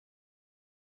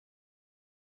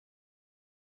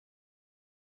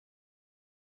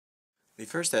The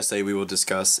first essay we will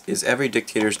discuss is Every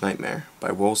Dictator's Nightmare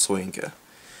by Wole Soyinka.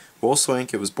 Wole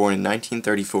Soyinka was born in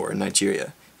 1934 in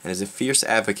Nigeria and is a fierce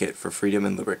advocate for freedom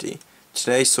and liberty.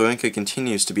 Today, Soyinka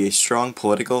continues to be a strong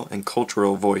political and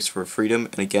cultural voice for freedom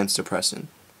and against oppression.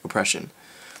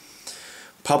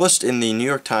 Published in the New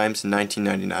York Times in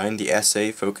 1999, the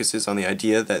essay focuses on the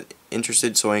idea that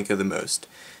interested Soyinka the most,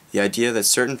 the idea that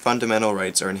certain fundamental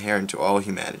rights are inherent to all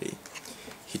humanity.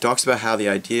 He talks about how the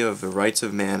idea of the rights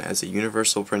of man as a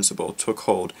universal principle took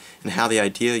hold, and how the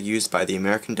idea used by the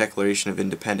American Declaration of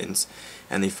Independence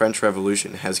and the French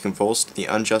Revolution has convulsed the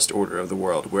unjust order of the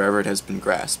world wherever it has been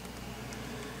grasped.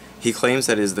 He claims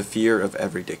that it is the fear of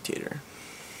every dictator.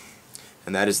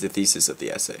 And that is the thesis of the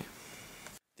essay.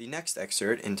 The next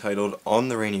excerpt, entitled On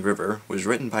the Rainy River, was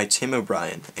written by Tim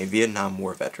O'Brien, a Vietnam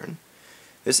War veteran.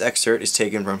 This excerpt is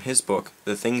taken from his book,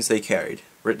 The Things They Carried,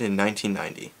 written in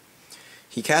 1990.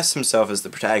 He casts himself as the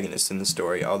protagonist in the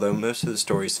story, although most of the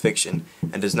story is fiction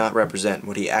and does not represent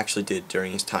what he actually did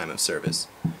during his time of service.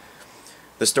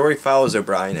 The story follows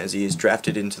O'Brien as he is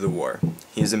drafted into the war.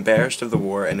 He is embarrassed of the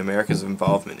war and America's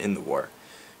involvement in the war.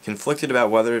 Conflicted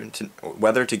about whether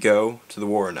to go to the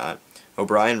war or not,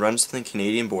 O'Brien runs to the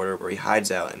Canadian border where he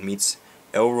hides out and meets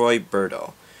Elroy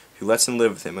Birdall, who lets him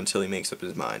live with him until he makes up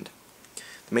his mind.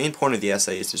 The main point of the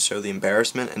essay is to show the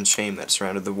embarrassment and shame that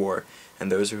surrounded the war and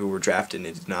those who were drafted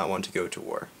and did not want to go to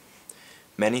war.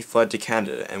 Many fled to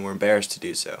Canada and were embarrassed to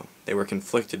do so. They were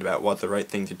conflicted about what the right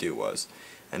thing to do was,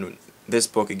 and this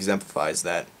book exemplifies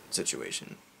that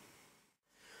situation.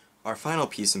 Our final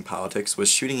piece in politics was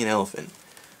Shooting an Elephant.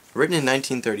 Written in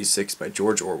 1936 by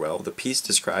George Orwell, the piece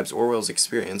describes Orwell's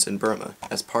experience in Burma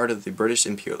as part of the British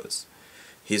imperialists.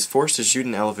 He is forced to shoot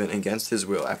an elephant against his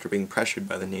will after being pressured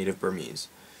by the native Burmese.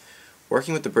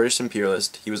 Working with the British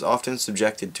imperialist, he was often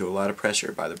subjected to a lot of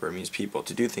pressure by the Burmese people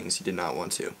to do things he did not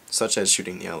want to, such as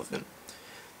shooting the elephant.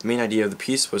 The main idea of the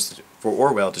piece was for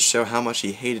Orwell to show how much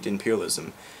he hated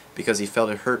imperialism because he felt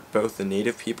it hurt both the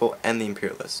native people and the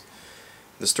imperialists.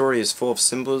 The story is full of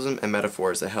symbolism and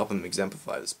metaphors that help him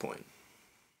exemplify this point.